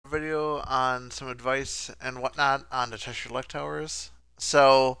on some advice and whatnot on the Tether Light Towers.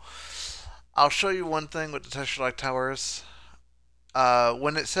 So I'll show you one thing with the Tether Light Towers.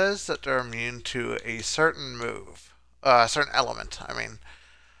 When it says that they're immune to a certain move, a certain element,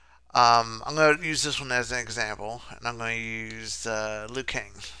 I'm going to use this one as an example, and I'm going to use Liu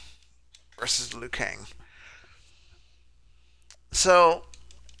Kang versus Liu Kang. So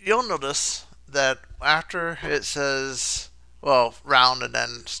you'll notice that after it says, well, round and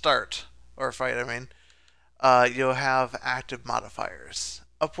then start, or fight, you'll have active modifiers.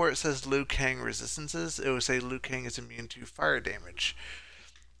 Up where it says Liu Kang resistances, it will say Liu Kang is immune to fire damage.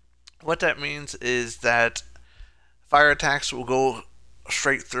 What that means is that fire attacks will go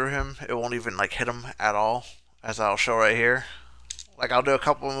straight through him. It won't even like hit him at all, as I'll show right here. Like I'll do a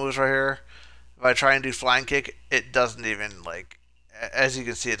couple of moves right here. If I try and do flying kick, it doesn't even like, as you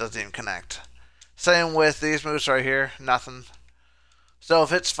can see, it doesn't even connect. Same with these moves right here, nothing. So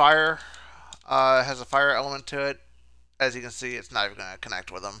if it's fire, has a fire element to it, as you can see, it's not even going to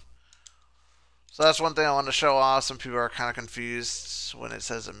connect with them. So that's one thing I want to show off. Some people are kind of confused when it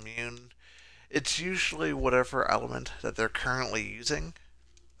says immune. It's usually whatever element that they're currently using.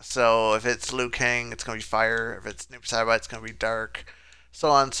 So if it's Liu Kang, it's going to be fire. If it's Noob Saibot, it's going to be dark. So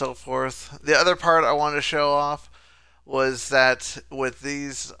on and so forth. The other part I wanted to show off was that with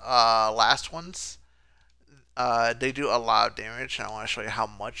these last ones, they do a lot of damage, and I want to show you how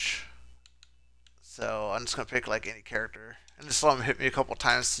much. So I'm just going to pick like any character and just let them hit me a couple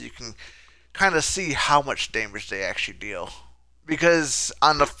times so you can kind of see how much damage they actually deal. Because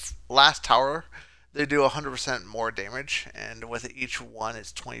on the last tower, they do 100% more damage, and with each one,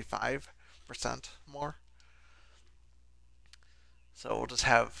 it's 25% more. So we'll just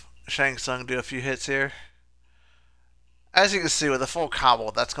have Shang Tsung do a few hits here. As you can see, with a full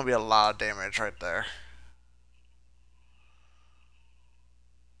combo, that's going to be a lot of damage right there.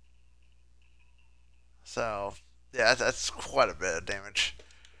 So, yeah, that's quite a bit of damage.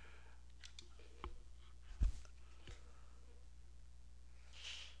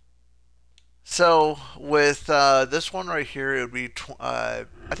 So, with this one right here, it would be, I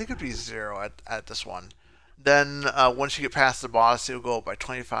think it would be 0 at this one. Then, once you get past the boss, it will go up by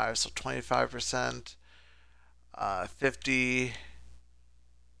 25, so 25%, 50.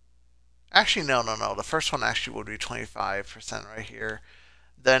 Actually, no. The first one actually would be 25% right here.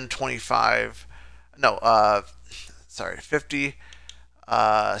 Then 25. No, sorry, 50,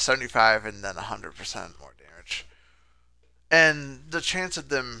 75, and then 100% more damage. And the chance of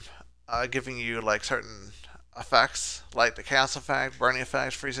them giving you like certain effects, like the chaos effect, burning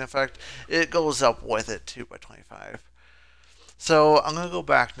effect, freezing effect, it goes up with it too by 25. So I'm going to go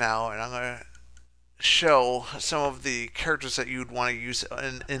back now and I'm going to show some of the characters that you'd want to use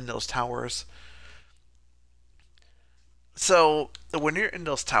in those towers. So when you're in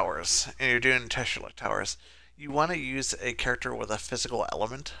those towers and you're doing Tether Light Towers, you want to use a character with a physical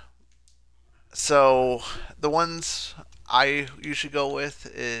element. So the ones I usually go with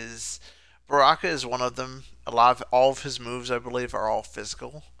is Baraka is one of them. All of his moves, I believe, are all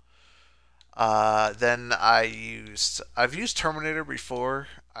physical. Then I've used Terminator before.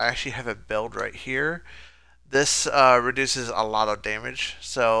 I actually have a build right here. This reduces a lot of damage.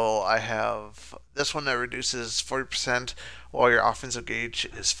 So I have this one that reduces 40% while your offensive gauge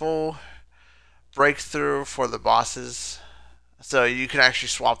is full. Breakthrough for the bosses. So you can actually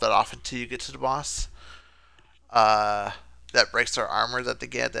swap that off until you get to the boss. That breaks their armor that they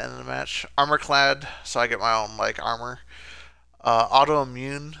get at the end of the match. Armor clad, so I get my own like armor.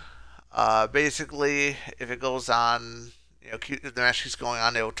 Autoimmune. Basically, if it goes on, if the match keeps going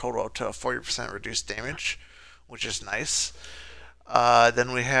on, it will total up to a 40% reduced damage, which is nice.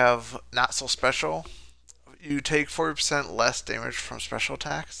 Then we have not so special. You take 40% less damage from special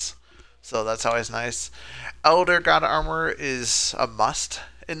attacks, so that's always nice. Elder God Armor is a must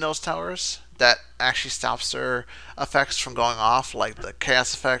in those towers. That actually stops their effects from going off, like the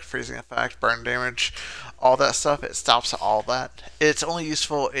chaos effect, freezing effect, burn damage, all that stuff. It stops all that. It's only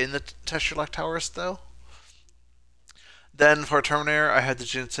useful in the Tether Light Towers, though. Then for Terminator, I had the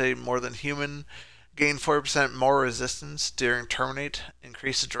Jinsei More Than Human. Gain 40% more resistance during Terminate,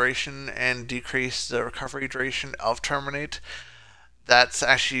 increase the duration and decrease the recovery duration of Terminate. That's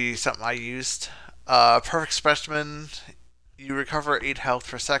actually something I used. Perfect Specimen, you recover 8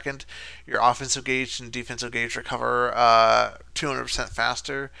 health per second. Your offensive gauge and defensive gauge recover 200%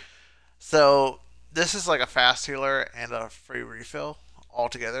 faster. So this is like a fast healer and a free refill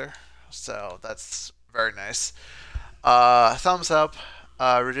altogether. So that's very nice. Thumbs up.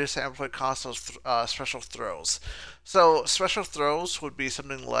 Reduce the amplified cost of special throws. So special throws would be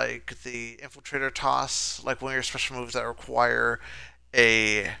something like the infiltrator toss, like one of your special moves that require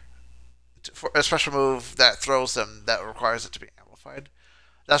a for a special move that throws them that requires it to be amplified.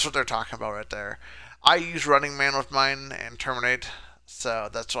 That's what they're talking about right there. I use Running Man with mine and Terminate, so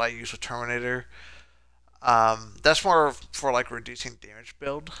that's what I use with Terminator. That's more for like reducing damage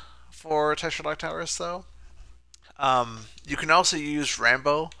build for Texture Lock Towers, though. You can also use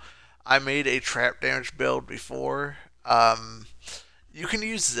Rambo. I made a trap damage build before. You can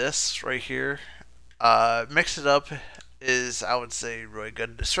use this right here. Mix it up is, I would say, really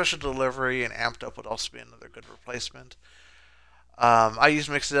good. Special delivery and amped up would also be another good replacement. I use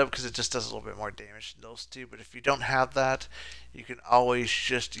Mix It Up because it just does a little bit more damage than those two. But if you don't have that, you can always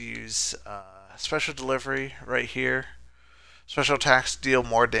just use Special Delivery right here. Special attacks deal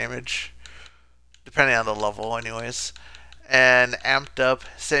more damage, depending on the level, anyways. And Amped Up,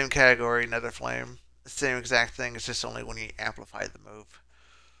 same category, Nether Flame. Same exact thing, it's just only when you amplify the move.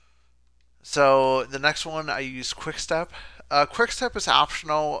 So the next one, I use Quick Step. Quick Step is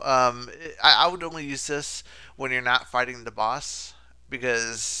optional. I would only use this when you're not fighting the boss,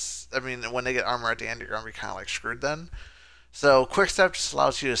 because, I mean, when they get armor at the end, you're going to be kind of like screwed then. So Quick Step just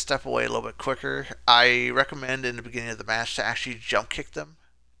allows you to step away a little bit quicker. I recommend in the beginning of the match to actually jump kick them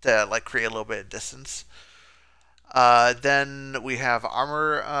to like create a little bit of distance. Then we have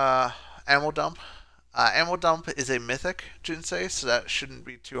Armor Ammo Dump. Ammo Dump is a mythic Jinsei, so that shouldn't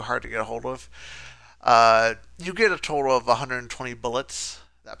be too hard to get a hold of. You get a total of 120 bullets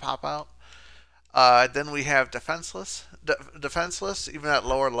that pop out. Then we have Defenseless. Defenseless, even at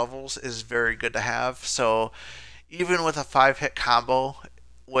lower levels, is very good to have. So even with a 5-hit combo,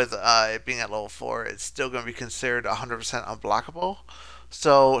 with it being at level 4, it's still going to be considered 100% unblockable.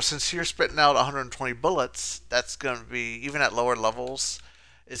 So since you're spitting out 120 bullets, that's going to be, even at lower levels,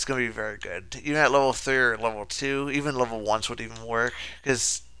 it's going to be very good. Even at level 3 or level 2, even level 1s would even work,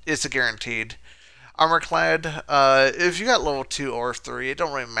 because it's a guaranteed. Armor Clad, if you got level 2 or 3, it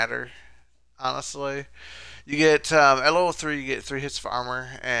don't really matter, honestly. You get, at level 3, you get 3 hits of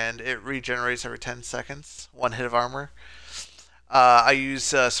armor, and it regenerates every 10 seconds, 1 hit of armor. I use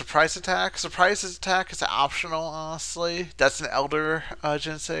Surprise Attack. Surprise Attack is optional, honestly. That's an Elder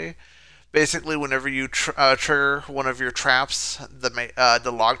Jinsei. Basically, whenever you trigger one of your traps,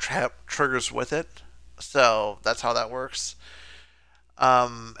 the log trap triggers with it. So that's how that works.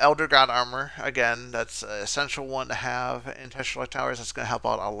 Elder God Armor, again, that's an essential one to have in Texture Lock Towers. That's going to help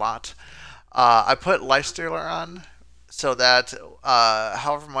out a lot. I put Lifestealer on so that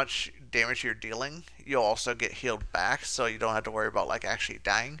however much damage you're dealing, you'll also get healed back, so you don't have to worry about like actually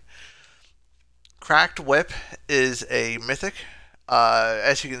dying. Cracked Whip is a mythic.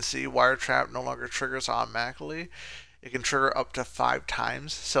 As you can see, Wire Trap no longer triggers automatically. It can trigger up to 5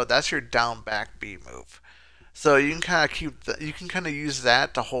 times, so that's your down back B move. So you can kind of you can kind of use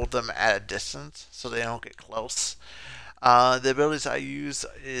that to hold them at a distance, so they don't get close. The abilities I use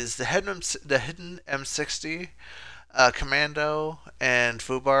is the hidden M60, Commando, and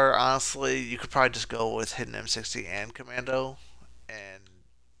Fubar. Honestly, you could probably just go with hidden M60 and Commando, and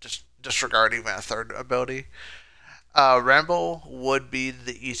just disregard even a third ability. Rambo would be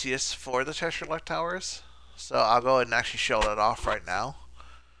the easiest for the Texture Lock Towers, so I'll go ahead and actually show that off right now.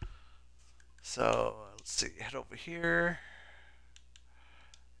 So let's see, head over here.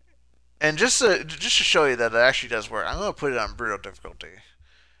 And just to show you that it actually does work, I'm going to put it on brutal difficulty.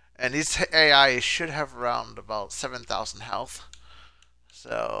 And these AI should have around about 7,000 health.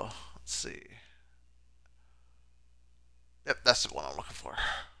 So, let's see. Yep, that's the one I'm looking for.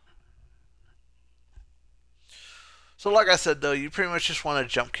 So like I said though, you pretty much just want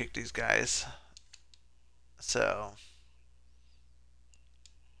to jump kick these guys. So,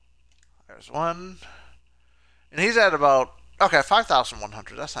 there's one. And he's at about, okay,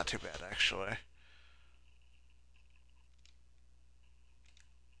 5,100. That's not too bad, actually.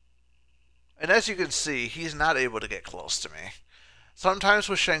 And as you can see, he's not able to get close to me. Sometimes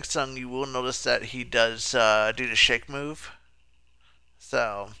with Shang Tsung, you will notice that he does do the shake move.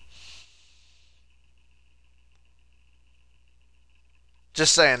 So,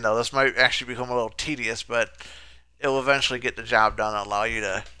 just saying though, this might actually become a little tedious, but it will eventually get the job done and allow you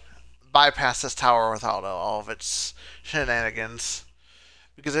to bypass this tower without all of its shenanigans.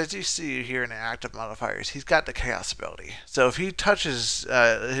 Because as you see here in the active modifiers, he's got the chaos ability. So if he touches,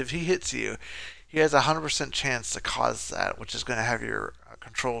 if he hits you, he has a 100% chance to cause that, which is going to have your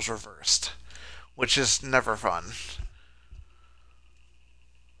controls reversed, which is never fun.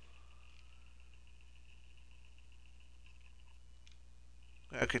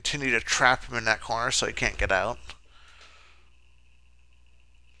 I'm going to continue to trap him in that corner so he can't get out.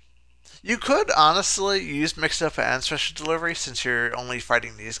 You could honestly use Mix Up and Special Delivery since you're only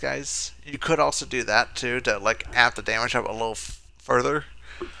fighting these guys. You could also do that too to like amp the damage up a little further.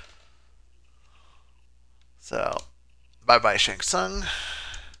 So, bye bye Shang Tsung.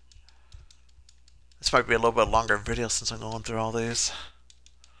 This might be a little bit longer video since I'm going through all these.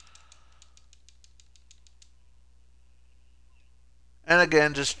 And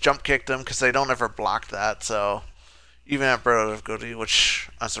again, just jump kick them because they don't ever block that. So even at Brutal Difficulty, which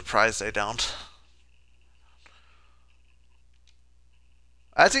I'm surprised they don't.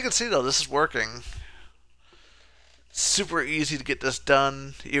 As you can see though, this is working. Super easy to get this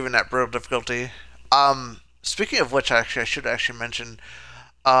done, even at Brutal Difficulty. Speaking of which, actually, I should actually mention,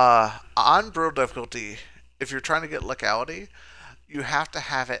 on Brutal Difficulty, if you're trying to get Legality, you have to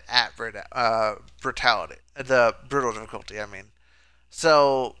have it at Brutality, the Brutal Difficulty, I mean.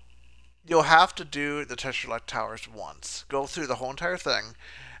 So, you'll have to do the Tetralech Towers once, go through the whole entire thing,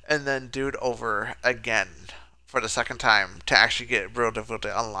 and then do it over again for the second time to actually get Brutal Difficulty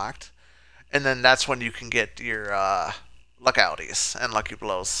unlocked. And then that's when you can get your Legalities and Lucky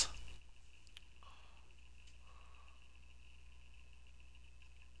Blows.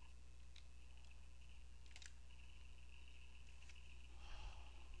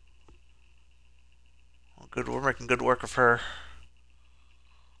 Well, good, we're making good work of her.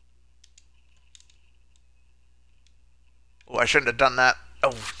 Oh, I shouldn't have done that.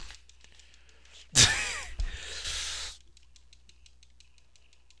 Oh.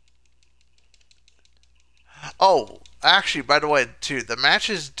 Oh, actually, by the way, too, the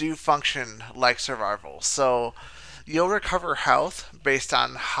matches do function like survival. So you'll recover health based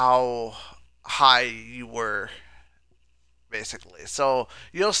on how high you were, basically. So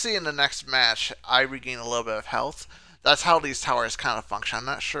you'll see in the next match, I regain a little bit of health. That's how these towers kind of function. I'm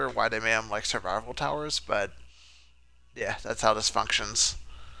not sure why they made them like survival towers, but yeah, that's how this functions.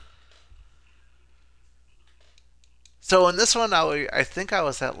 So in this one, I think I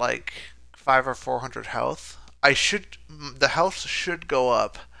was at like 500 or 400 health. The health should go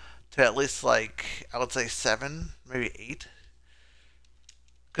up to at least like I would say 7, maybe 8.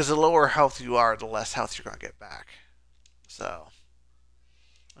 Because the lower health you are, the less health you're gonna get back. So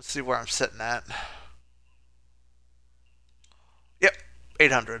let's see where I'm sitting at. Yep,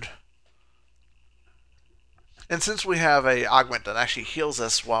 800. And since we have a augment that actually heals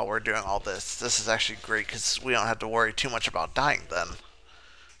us while we're doing all this, this is actually great because we don't have to worry too much about dying then.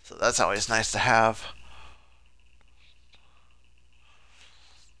 So that's always nice to have.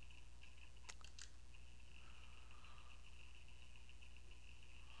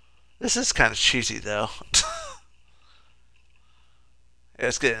 This is kind of cheesy though. Yeah,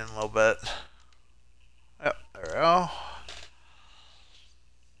 it's getting in a little bit. Yep, there we go.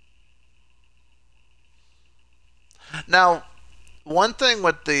 Now, one thing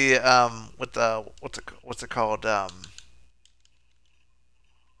with the what's it called uh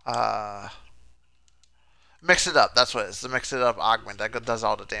mix it up. That's what it is. The mix it up augment that does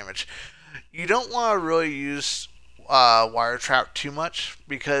all the damage. You don't want to really use wire trap too much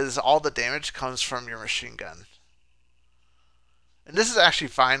because all the damage comes from your machine gun. And this is actually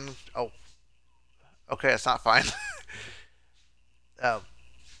fine. Oh, okay, it's not fine. um,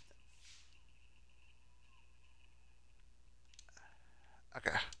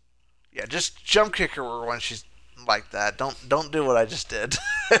 okay, yeah, just jump kick her when she's like that. Don't do what I just did.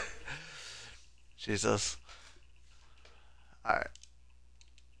 Jesus. All right.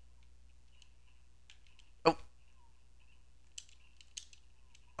 Oh,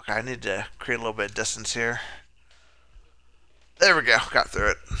 okay. I need to create a little bit of distance here. There we go. Got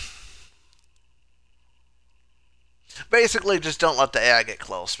through it. Basically, just don't let the AI get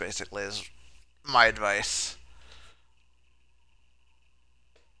close. Basically, is my advice.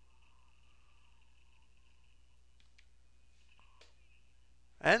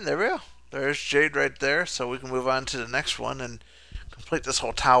 And there we go. There's Jade right there. So we can move on to the next one and complete this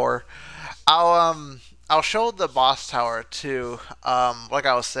whole tower. I'll show the boss tower too. Like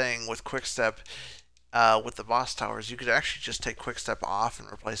I was saying with Quickstep, with the boss towers, you could actually just take Quickstep off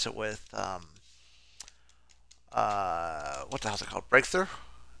and replace it with what the hell's it called? Breakthrough.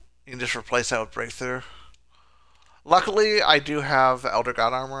 You can just replace that with Breakthrough. Luckily, I do have Elder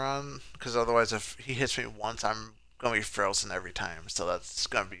God armor on because otherwise, if he hits me once, I'm gonna be frozen every time. So that's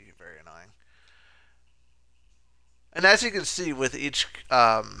gonna be very annoying. And as you can see, with each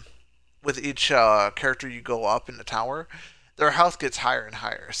character you go up in the tower, their health gets higher and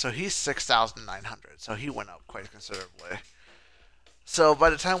higher. So he's 6,900. So he went up quite considerably. So by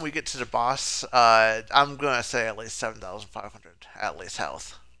the time we get to the boss, I'm gonna say at least 7,500 at least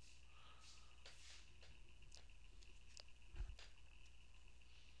health.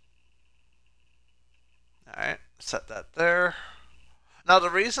 Alright, set that there. Now the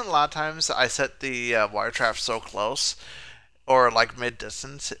reason a lot of times I set the wire trap so close or like mid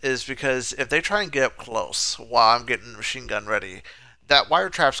distance is because if they try and get up close while I'm getting the machine gun ready, that wire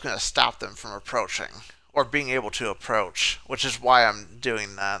trap's going to stop them from approaching or being able to approach, which is why I'm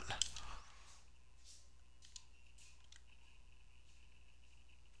doing that.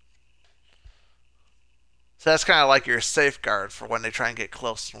 So that's kind of like your safeguard for when they try and get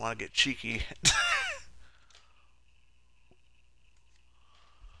close and want to get cheeky.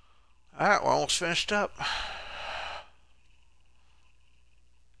 Alright, we're almost finished up.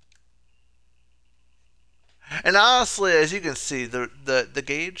 And honestly, as you can see, the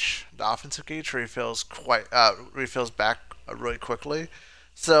gauge, the offensive gauge, refills back really quickly.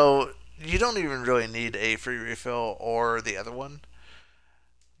 So you don't even really need a free refill or the other one.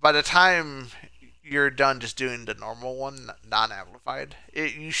 By the time you're done just doing the normal one, non-amplified,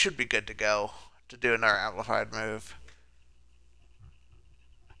 you should be good to go to do another amplified move.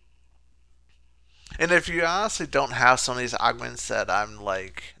 And if you honestly don't have some of these augments that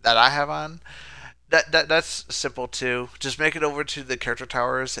I have on, that's simple too. Just make it over to the character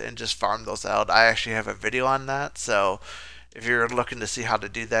towers and just farm those out. I actually have a video on that, so if you're looking to see how to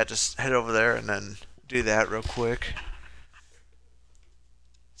do that, just head over there and then do that real quick.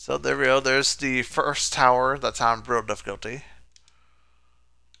 So there we go. There's the first tower that's on brutal difficulty.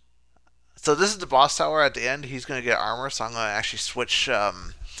 So this is the boss tower at the end. He's going to get armor, so I'm going to actually switch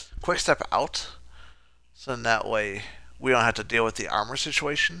quick step out. So in that way, we don't have to deal with the armor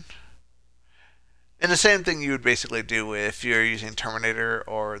situation. And the same thing you would basically do if you're using Terminator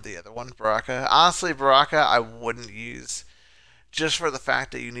or the other one, Baraka. Honestly, Baraka I wouldn't use, just for the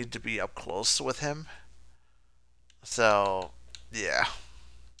fact that you need to be up close with him. So, yeah.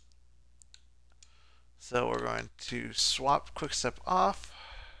 So we're going to swap quick step off.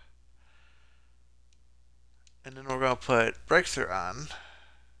 And then we're going to put breakthrough on.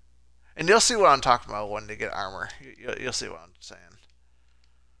 And you'll see what I'm talking about when they get armor. You'll see what I'm saying.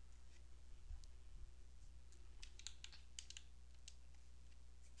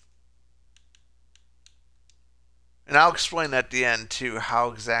 And I'll explain at the end too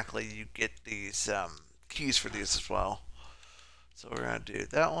how exactly you get these keys for these as well. So we're going to do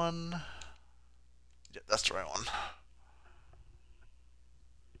that one. Yeah, that's the right one.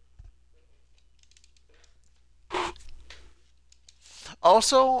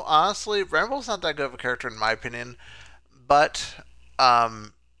 Also, honestly, Ramble's not that good of a character in my opinion, but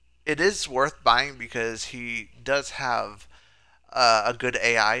it is worth buying because he does have a good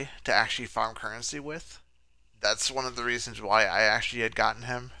AI to actually farm currency with. That's one of the reasons why I actually had gotten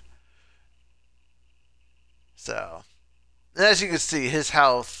him. So, and as you can see, his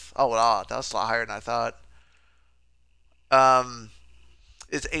health, oh wow, that's a lot higher than I thought.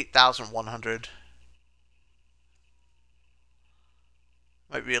 It's 8,100.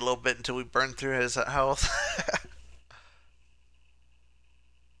 Might be a little bit until we burn through his health.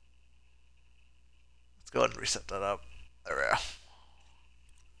 Let's go ahead and reset that up. There we go.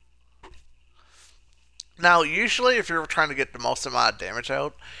 Now, usually if you're trying to get the most amount of damage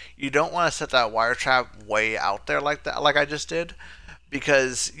out, you don't want to set that wire trap way out there like that, like I just did,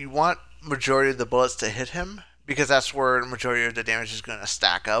 because you want majority of the bullets to hit him, because that's where the majority of the damage is going to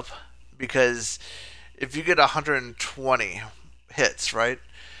stack up. Because if you get 120 hits, right,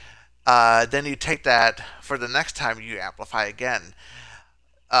 then you take that for the next time you amplify again.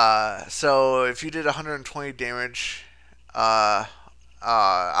 So if you did 120 damage out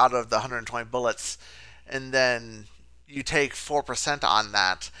of the 120 bullets, and then you take 4% on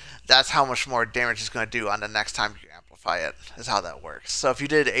that, that's how much more damage it's going to do on the next time you amplify it, is how that works. So if you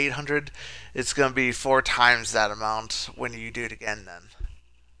did 800, it's going to be 4 times that amount when you do it again then.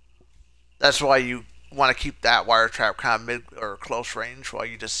 That's why you want to keep that wire trap kind of mid or close range while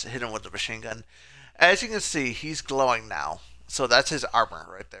you just hit him with the machine gun. As you can see, he's glowing now. So that's his armor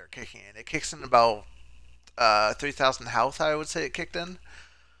right there kicking in. It kicks in about 3,000 health, I would say it kicked in.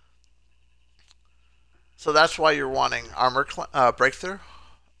 So that's why you're wanting armor breakthrough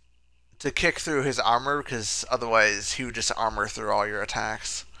to kick through his armor, because otherwise he would just armor through all your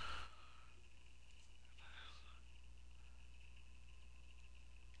attacks.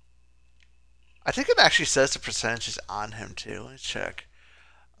 I think it actually says the percentages on him too. Let's check.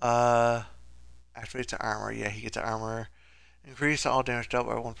 Activate the armor. Yeah, he gets the armor. Increase all damage dealt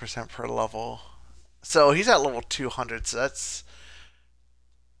by 1% per level. So he's at level 200. So that's,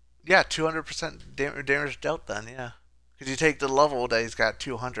 yeah, 200% damage dealt then. Yeah, because you take the level that he's got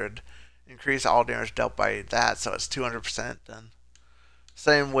 200, increase all damage dealt by that, so it's 200% then.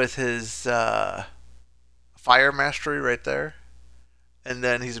 Same with his fire mastery right there. And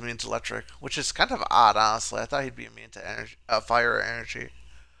then he's immune to electric, which is kind of odd, honestly. I thought he'd be immune to energy, fire or energy.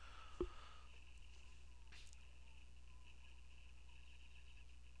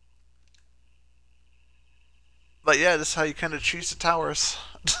 But yeah, this is how you kind of choose the towers.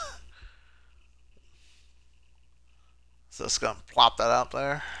 So it's gonna plop that out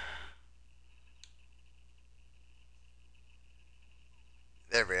there.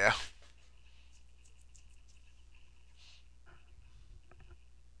 There we go.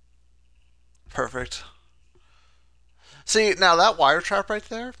 Perfect. See, now that wire trap right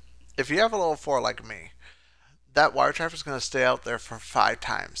there, if you have a level 4 like me, that wire trap is going to stay out there for 5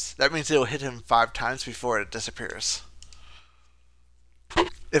 times. That means it'll hit him 5 times before it disappears.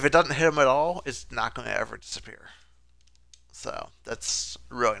 If it doesn't hit him at all, it's not going to ever disappear. So that's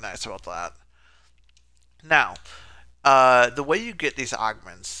really nice about that. Now, the way you get these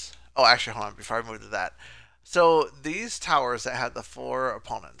augments. Oh, actually, hold on before I move to that. So these towers that have the 4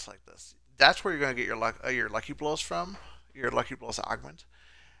 opponents like this, that's where you're going to get your lucky blows from. Your lucky blows augment.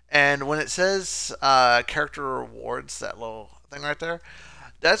 And when it says character rewards, that little thing right there,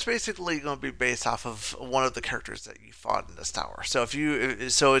 that's basically going to be based off of one of the characters that you fought in this tower. So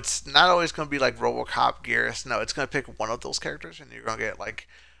so it's not always going to be like RoboCop, Geras. No, it's going to pick one of those characters, and you're going to get like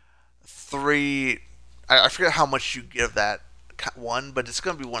 3. I forget how much you give that one, but it's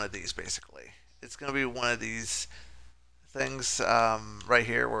going to be one of these basically. It's going to be one of these things right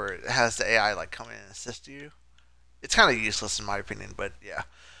here where it has the AI like come in and assist you. It's kind of useless in my opinion, but yeah.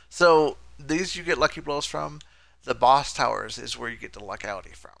 So these you get lucky blows from. The boss towers is where you get the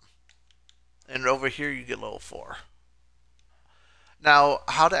luckality from. And over here you get level 4. Now,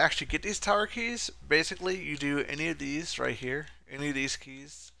 how to actually get these tower keys? Basically, you do any of these right here, any of these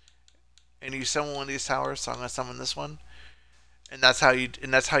keys, and you summon one of these towers. So I'm gonna summon this one, and that's how you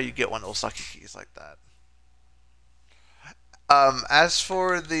get one of those lucky keys like that. As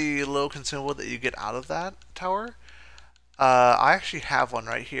for the little consumable that you get out of that tower, I actually have one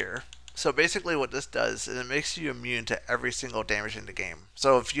right here. So basically what this does is it makes you immune to every single damage in the game.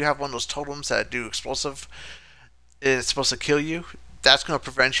 So if you have one of those totems that do explosive, it's supposed to kill you, that's going to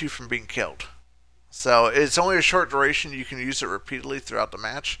prevent you from being killed. So it's only a short duration, you can use it repeatedly throughout the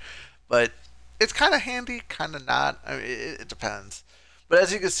match, but it's kind of handy, kind of not. I mean, it depends. But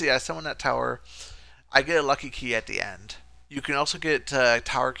as you can see, I summon that tower, I get a lucky key at the end. You can also get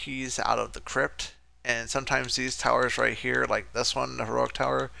tower keys out of the crypt, and sometimes these towers right here, like this one, the heroic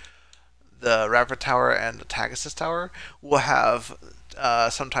tower, the rapid tower, and the Tagesis tower, will have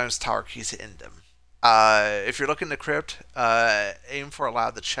sometimes tower keys in them. If you're looking to crypt, aim for a lot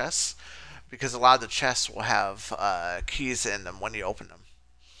of the chests, because a lot of the chests will have keys in them when you open them.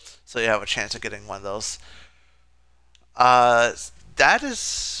 So you have a chance of getting one of those. That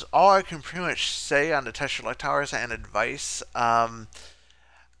is all I can pretty much say on the Test Your Luck towers and advice.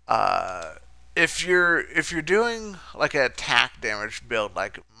 If you're doing like an attack damage build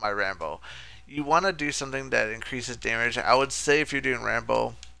like my Rambo, you want to do something that increases damage. I would say if you're doing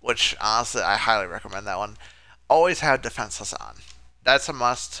Rambo, which honestly I highly recommend that one, always have defenseless on. That's a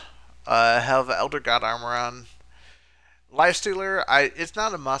must. Have Elder God armor on. Lifestealer, it's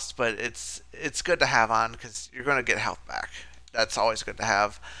not a must, but it's good to have on because you're going to get health back. That's always good to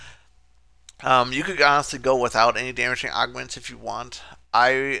have. You could honestly go without any damaging augments if you want.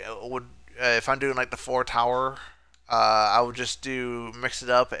 I would, if I'm doing like the 4 tower, I would just mix it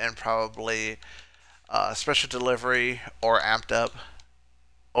up and probably special delivery or amped up.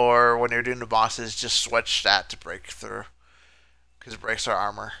 Or when you're doing the bosses, just switch that to breakthrough because it breaks our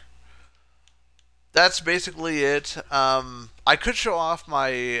armor. That's basically it. I could show off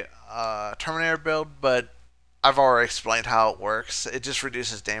my Terminator build, but I've already explained how it works. It just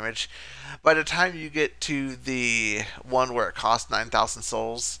reduces damage. By the time you get to the one where it costs 9,000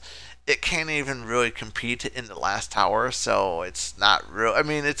 souls, it can't even really compete in the last tower, so it's not real. I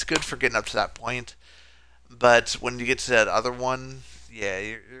mean, it's good for getting up to that point, but when you get to that other one, yeah,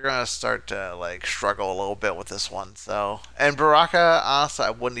 you're gonna start to like struggle a little bit with this one. So, and Baraka, honestly,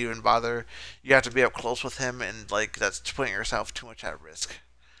 I wouldn't even bother. You have to be up close with him, and like that's putting yourself too much at risk.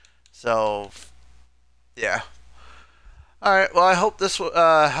 So, yeah. All right. Well, I hope this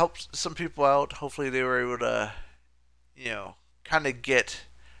helped some people out. Hopefully, they were able to, kind of get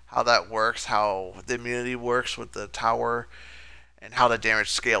how that works, how the immunity works with the tower, and how the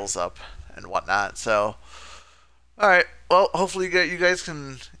damage scales up and whatnot. So, all right. Well, hopefully you guys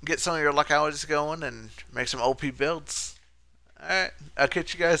can get some of your luck hours going and make some OP builds. All right. I'll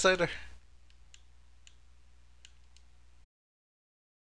catch you guys later.